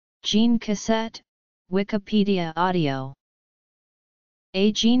Gene cassette, Wikipedia audio.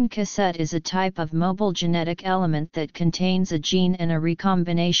 A gene cassette is a type of mobile genetic element that contains a gene in a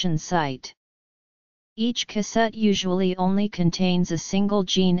recombination site. Each cassette usually only contains a single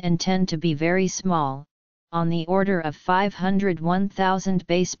gene and tend to be very small, on the order of 501,000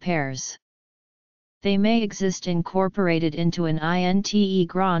 base pairs. They may exist incorporated into an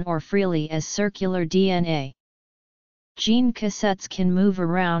integron or freely as circular DNA. Gene cassettes can move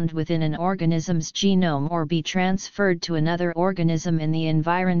around within an organism's genome or be transferred to another organism in the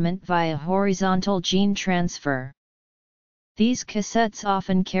environment via horizontal gene transfer. These cassettes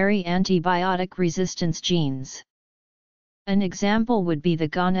often carry antibiotic resistance genes. An example would be the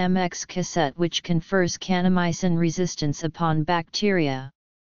GON-MX cassette, which confers kanamycin resistance upon bacteria.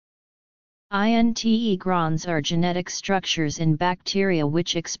 Integrons are genetic structures in bacteria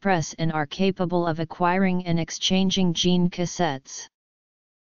which express and are capable of acquiring and exchanging gene cassettes.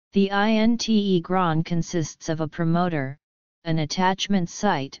 The integron consists of a promoter, an attachment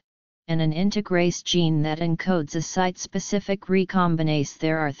site, and an integrase gene that encodes a site-specific recombinase.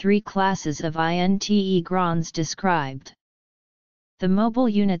 There are three classes of integrons described. The mobile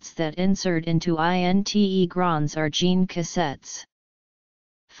units that insert into integrons are gene cassettes.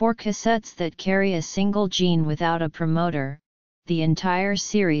 For cassettes that carry a single gene without a promoter, the entire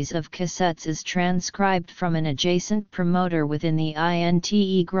series of cassettes is transcribed from an adjacent promoter within the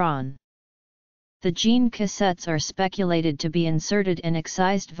integron. The gene cassettes are speculated to be inserted and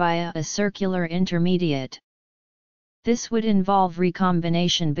excised via a circular intermediate. This would involve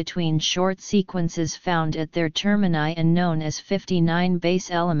recombination between short sequences found at their termini and known as 59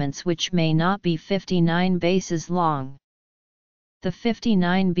 base elements, which may not be 59 bases long. The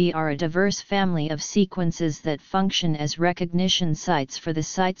 59B are a diverse family of sequences that function as recognition sites for the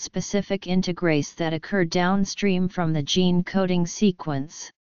site-specific integrase that occur downstream from the gene coding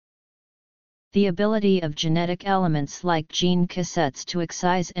sequence. The ability of genetic elements like gene cassettes to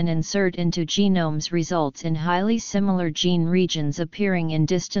excise and insert into genomes results in highly similar gene regions appearing in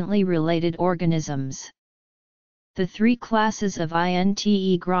distantly related organisms. The three classes of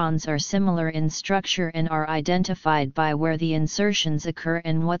integrons are similar in structure and are identified by where the insertions occur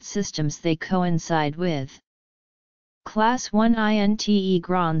and what systems they coincide with. Class 1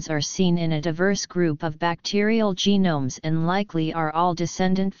 integrons are seen in a diverse group of bacterial genomes and likely are all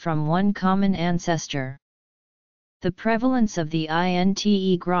descendant from one common ancestor. The prevalence of the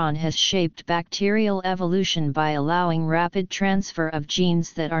integron has shaped bacterial evolution by allowing rapid transfer of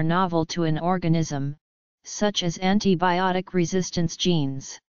genes that are novel to an organism, such as antibiotic resistance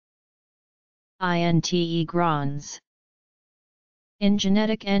genes. Integrons. In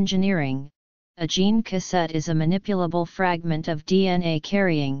genetic engineering, a gene cassette is a manipulable fragment of DNA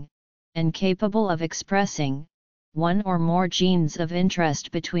carrying, and capable of expressing, one or more genes of interest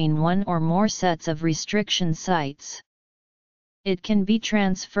between one or more sets of restriction sites. It can be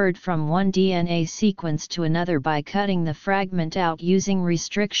transferred from one DNA sequence to another by cutting the fragment out using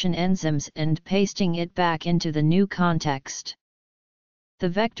restriction enzymes and pasting it back into the new context. The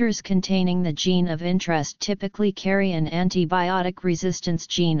vectors containing the gene of interest typically carry an antibiotic resistance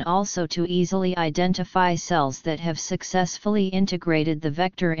gene also to easily identify cells that have successfully integrated the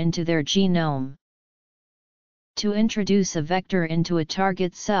vector into their genome. To introduce a vector into a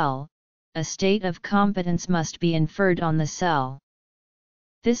target cell, a state of competence must be inferred on the cell.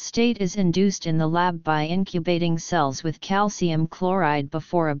 This state is induced in the lab by incubating cells with calcium chloride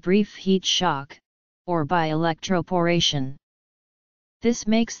before a brief heat shock, or by electroporation. This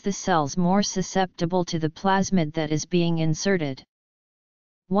makes the cells more susceptible to the plasmid that is being inserted.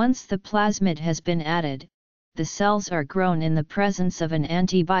 Once the plasmid has been added, the cells are grown in the presence of an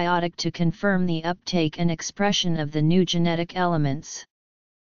antibiotic to confirm the uptake and expression of the new genetic elements.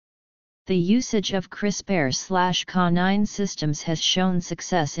 The usage of CRISPR/Cas9 systems has shown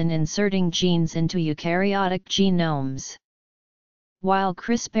success in inserting genes into eukaryotic genomes. While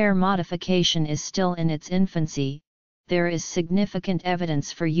CRISPR modification is still in its infancy, there is significant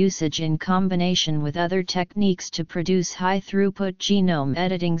evidence for usage in combination with other techniques to produce high-throughput genome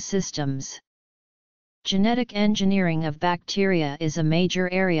editing systems. Genetic engineering of bacteria is a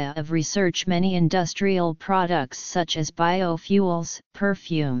major area of research. Many industrial products such as biofuels,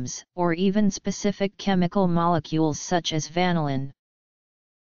 perfumes, or even specific chemical molecules such as vanillin.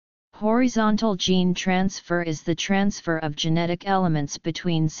 Horizontal gene transfer is the transfer of genetic elements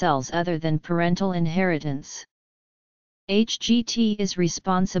between cells other than parental inheritance. HGT is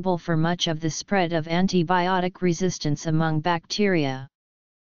responsible for much of the spread of antibiotic resistance among bacteria.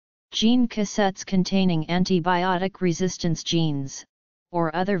 Gene cassettes containing antibiotic resistance genes,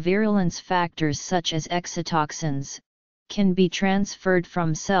 or other virulence factors such as exotoxins, can be transferred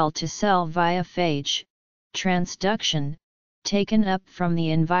from cell to cell via phage, transduction, taken up from the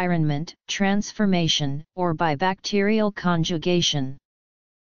environment, transformation, or by bacterial conjugation.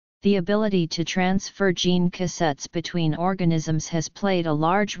 The ability to transfer gene cassettes between organisms has played a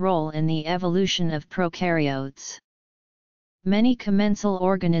large role in the evolution of prokaryotes. Many commensal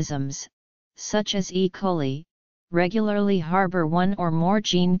organisms, such as E. coli, regularly harbor one or more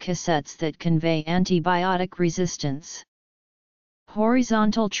gene cassettes that convey antibiotic resistance.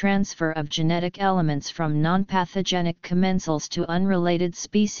 Horizontal transfer of genetic elements from non-pathogenic commensals to unrelated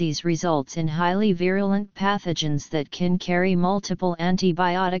species results in highly virulent pathogens that can carry multiple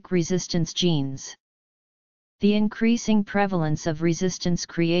antibiotic resistance genes. The increasing prevalence of resistance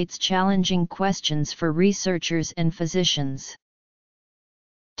creates challenging questions for researchers and physicians.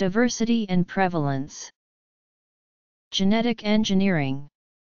 Diversity and prevalence. Genetic engineering.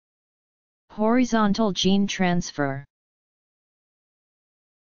 Horizontal gene transfer.